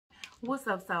What's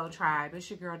up, Soul Tribe? It's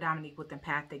your girl Dominique with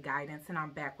Empathic Guidance, and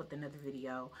I'm back with another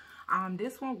video.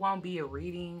 This one won't be a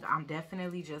reading. I'm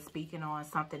definitely just speaking on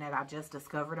something that I just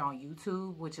discovered on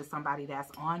YouTube, which is somebody that's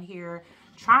on here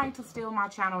trying to steal my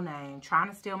channel name,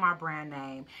 trying to steal my brand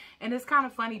name. And it's kind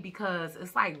of funny because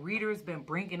it's like readers been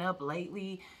bringing up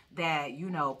lately that,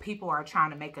 you know, people are trying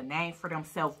to make a name for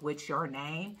themselves with your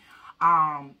name.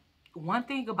 One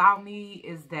thing about me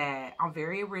is that I'm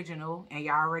very original, and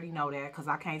y'all already know that because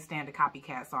I can't stand a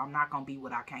copycat, so I'm not going to be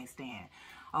what I can't stand.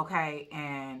 Okay,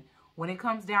 and when it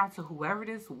comes down to whoever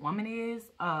this woman is,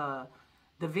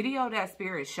 the video that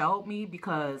Spirit showed me,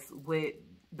 because with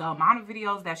the amount of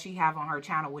videos that she have on her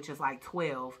channel, which is like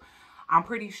 12, I'm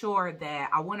pretty sure that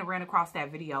I wouldn't have ran across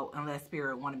that video unless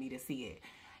Spirit wanted me to see it.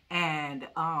 And,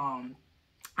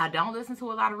 I don't listen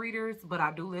to a lot of readers, but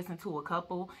I do listen to a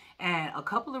couple. And a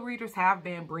couple of readers have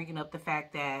been bringing up the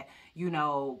fact that, you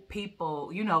know,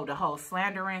 people, you know, the whole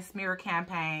slander and smear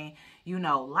campaign, you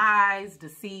know, lies,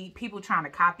 deceit, people trying to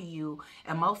copy you.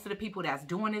 And most of the people that's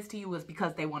doing this to you is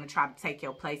because they want to try to take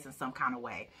your place in some kind of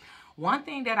way. One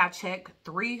thing that I checked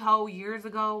 3 whole years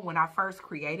ago when I first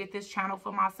created this channel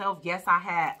for myself, yes, I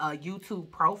had a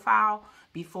YouTube profile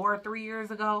before 3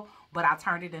 years ago, but I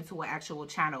turned it into an actual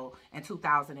channel in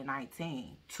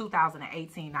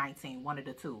 2018, 19, one of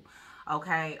the two.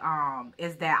 Okay,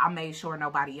 is that I made sure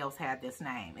nobody else had this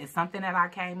name. It's something that I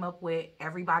came up with.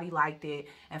 Everybody liked it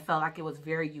and felt like it was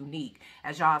very unique.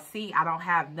 As y'all see, I don't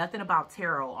have nothing about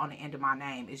tarot on the end of my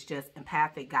name. It's just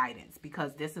Empathic Guidance,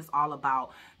 because this is all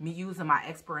about me using my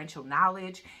experiential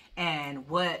knowledge and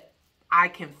what I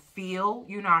can feel,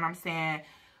 you know what I'm saying,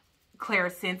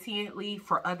 clairsentiently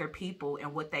for other people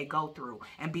and what they go through,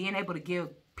 and being able to give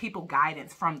people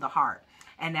guidance from the heart.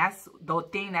 And that's the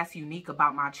thing that's unique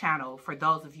about my channel for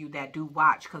those of you that do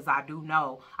watch, because I do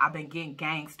know I've been getting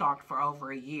gang stalked for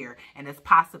over a year, and it's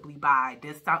possibly by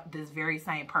this very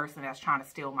same person that's trying to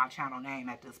steal my channel name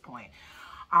at this point.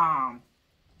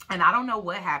 And I don't know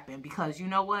what happened, because you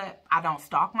know what? I don't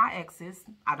stalk my exes.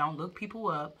 I don't look people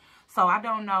up. So I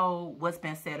don't know what's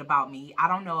been said about me. I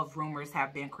don't know if rumors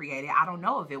have been created. I don't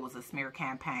know if it was a smear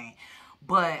campaign.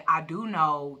 But I do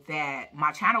know that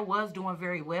my channel was doing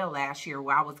very well last year,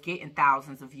 where I was getting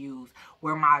thousands of views,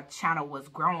 where my channel was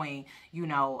growing, you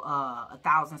know,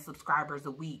 1,000 subscribers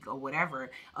a week or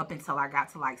whatever, up until I got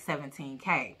to like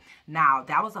 17K. Now,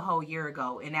 that was a whole year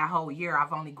ago. In that whole year,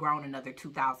 I've only grown another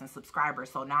 2,000 subscribers.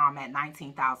 So now I'm at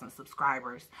 19,000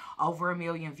 subscribers, over 1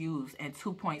 million views, and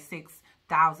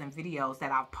 2,600 videos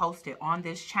that I've posted on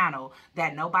this channel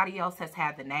that nobody else has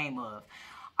had the name of.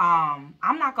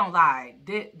 I'm not gonna lie,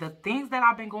 the things that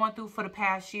I've been going through for the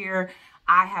past year,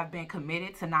 I have been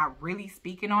committed to not really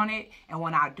speaking on it. And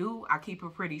when I do, I keep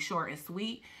it pretty short and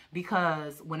sweet,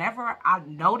 because whenever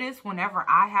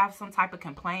I have some type of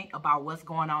complaint about what's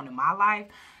going on in my life,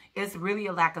 it's really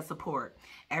a lack of support.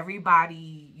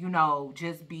 Everybody, you know,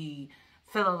 just be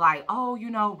feeling like, oh, you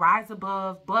know, rise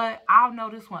above. But I'll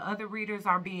notice when other readers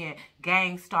are being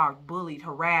gang stalked, bullied,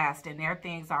 harassed, and their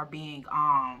things are being,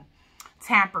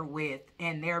 tampered with,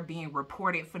 and they're being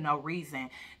reported for no reason,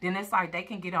 then it's like they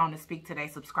can get on to speak to their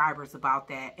subscribers about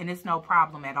that, and it's no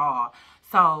problem at all.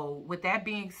 So with that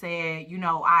being said, you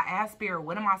know, I asked Spirit,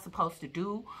 what am I supposed to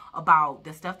do about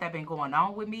the stuff that's been going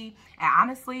on with me? And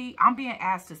honestly, I'm being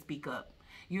asked to speak up.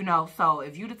 You know, so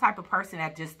if you're the type of person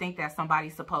that just think that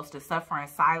somebody's supposed to suffer in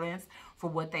silence for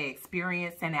what they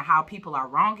experience and how people are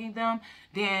wronging them,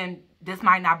 then this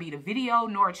might not be the video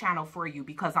nor a channel for you,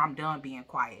 because I'm done being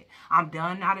quiet. I'm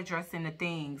done not addressing the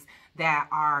things that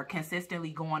are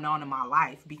consistently going on in my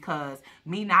life, because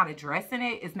me not addressing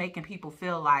it is making people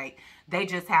feel like they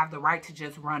just have the right to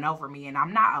just run over me, and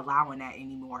I'm not allowing that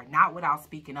anymore, not without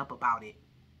speaking up about it.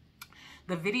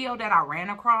 The video that I ran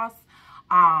across,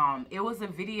 it was a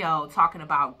video talking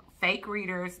about fake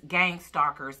readers, gang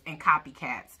stalkers, and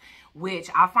copycats, which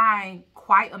I find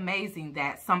quite amazing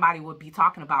that somebody would be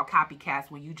talking about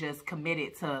copycats when you just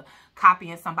committed to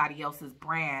copying somebody else's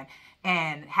brand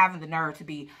and having the nerve to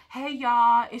be, hey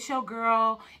y'all, it's your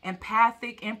girl,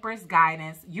 Empathic Empress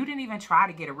Guidance. You didn't even try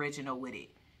to get original with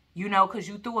it. You know, because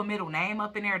you threw a middle name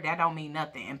up in there, that don't mean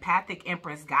nothing. Empathic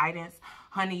Empress Guidance,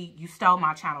 honey, you stole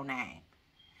my channel name.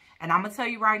 And I'm going to tell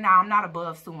you right now, I'm not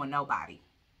above suing nobody.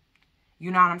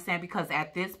 You know what I'm saying? Because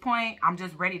at this point, I'm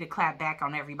just ready to clap back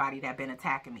on everybody that's been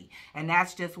attacking me. And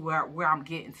that's just where I'm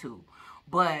getting to.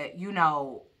 But, you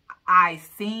know, I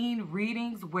seen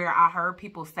readings where I heard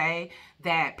people say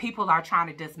that people are trying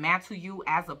to dismantle you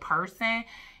as a person,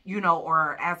 you know,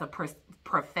 or as a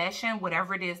profession,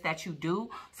 whatever it is that you do,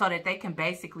 so that they can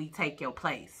basically take your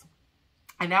place.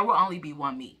 And there will only be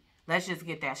one me. Let's just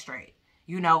get that straight.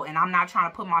 you know, and I'm not trying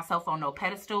to put myself on no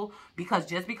pedestal, because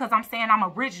just because I'm saying I'm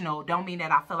original don't mean that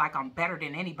I feel like I'm better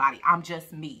than anybody. I'm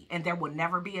just me, and there will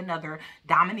never be another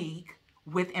Dominique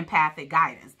with empathic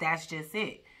guidance. That's just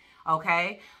it.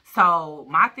 Okay, so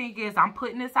my thing is, I'm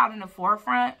putting this out in the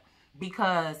forefront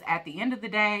because at the end of the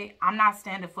day, I'm not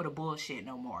standing for the bullshit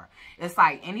no more. It's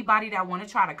like anybody that want to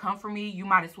try to come for me, you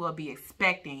might as well be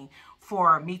expecting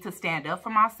for me to stand up for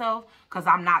myself, because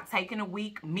I'm not taking a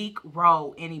weak, meek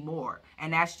role anymore.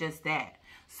 And that's just that.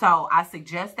 So I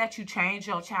suggest that you change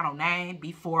your channel name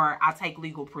before I take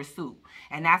legal pursuit.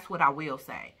 And that's what I will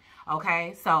say.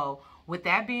 Okay, so with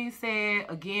that being said,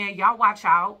 again, y'all watch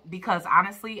out, because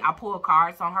honestly, I pull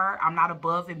cards on her. I'm not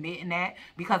above admitting that,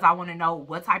 because I want to know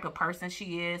what type of person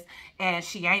she is. And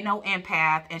she ain't no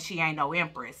empath, and she ain't no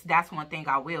empress. That's one thing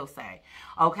I will say.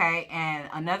 Okay, and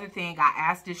another thing, I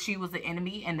asked if she was an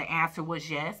enemy, and the answer was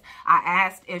yes. I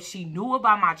asked if she knew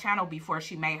about my channel before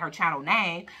she made her channel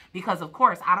name, because of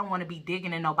course, I don't want to be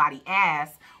digging in nobody's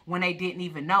ass when they didn't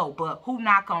even know. But who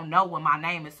not gonna know when my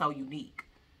name is so unique?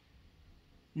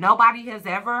 Nobody has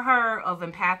ever heard of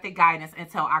empathic guidance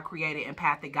until I created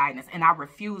empathic guidance. And I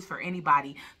refuse for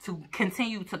anybody to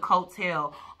continue to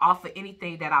coattail off of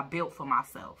anything that I built for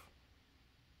myself.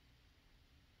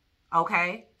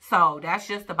 Okay? So that's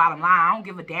just the bottom line. I don't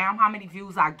give a damn how many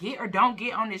views I get or don't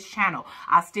get on this channel.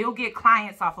 I still get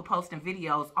clients off of posting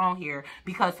videos on here,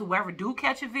 because whoever do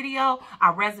catch a video,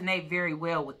 I resonate very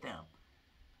well with them.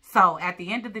 So at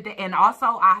the end of the day, and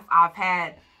also I've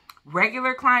had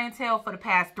regular clientele for the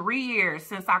past 3 years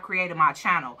since I created my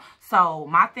channel. So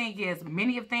my thing is,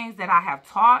 many of things that I have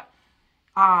taught,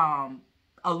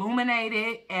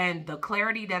 illuminated, and the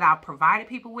clarity that I've provided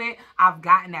people with, I've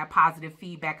gotten that positive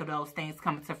feedback of those things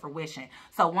coming to fruition.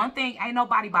 So one thing, ain't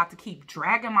nobody about to keep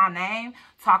dragging my name,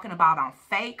 talking about I'm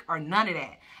fake or none of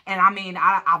that. And I mean,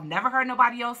 I've never heard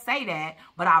nobody else say that,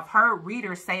 but I've heard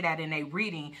readers say that in their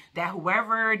reading, that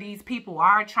whoever these people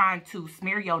are trying to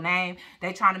smear your name,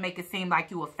 they trying to make it seem like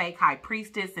you a fake high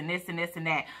priestess and this and this and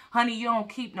that. Honey, you don't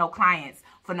keep no clients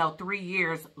for no 3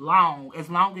 years long, as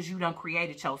long as you done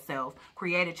created yourself,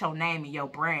 created your name and your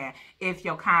brand, if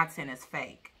your content is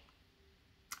fake.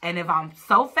 And if I'm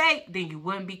so fake, then you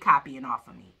wouldn't be copying off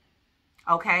of me.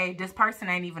 Okay, this person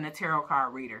ain't even a tarot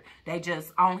card reader. They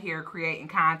just on here creating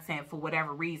content for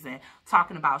whatever reason,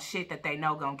 talking about shit that they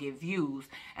know gonna get views,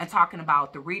 and talking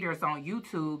about the readers on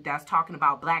YouTube that's talking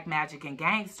about black magic and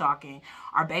gang stalking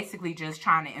are basically just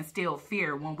trying to instill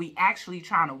fear, when we actually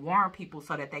trying to warn people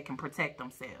so that they can protect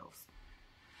themselves.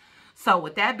 So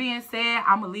with that being said,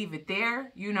 I'm going to leave it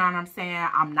there. You know what I'm saying?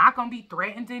 I'm not going to be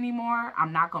threatened anymore.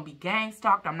 I'm not going to be gang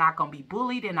stalked. I'm not going to be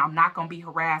bullied. And I'm not going to be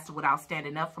harassed without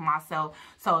standing up for myself.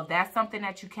 So if that's something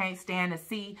that you can't stand to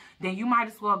see, then you might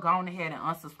as well go on ahead and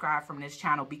unsubscribe from this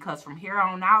channel. Because from here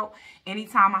on out,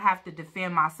 anytime I have to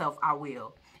defend myself, I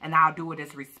will. And I'll do it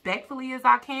as respectfully as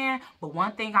I can. But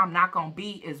one thing I'm not going to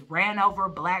be is ran over,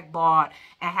 blackballed,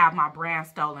 and have my brand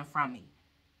stolen from me.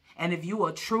 And if you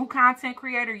a true content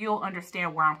creator, you'll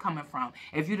understand where I'm coming from.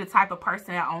 If you're the type of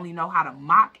person that only know how to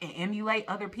mock and emulate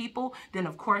other people, then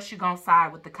of course you're going to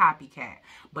side with the copycat.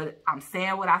 But I'm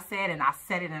saying what I said, and I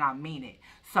said it and I mean it.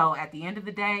 So at the end of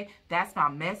the day, that's my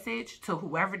message to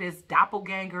whoever this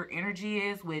doppelganger energy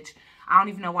is, which I don't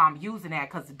even know why I'm using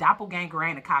that, because the doppelganger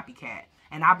ain't a copycat.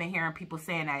 And I've been hearing people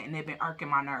saying that, and they've been irking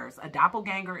my nerves. A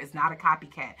doppelganger is not a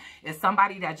copycat. It's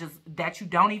somebody that you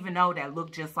don't even know that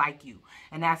look just like you.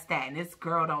 And that's that. And this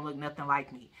girl don't look nothing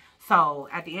like me. So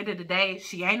at the end of the day,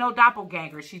 she ain't no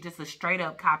doppelganger. She's just a straight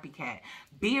up copycat.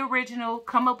 Be original.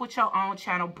 Come up with your own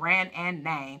channel, brand, and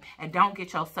name. And don't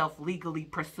get yourself legally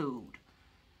pursued.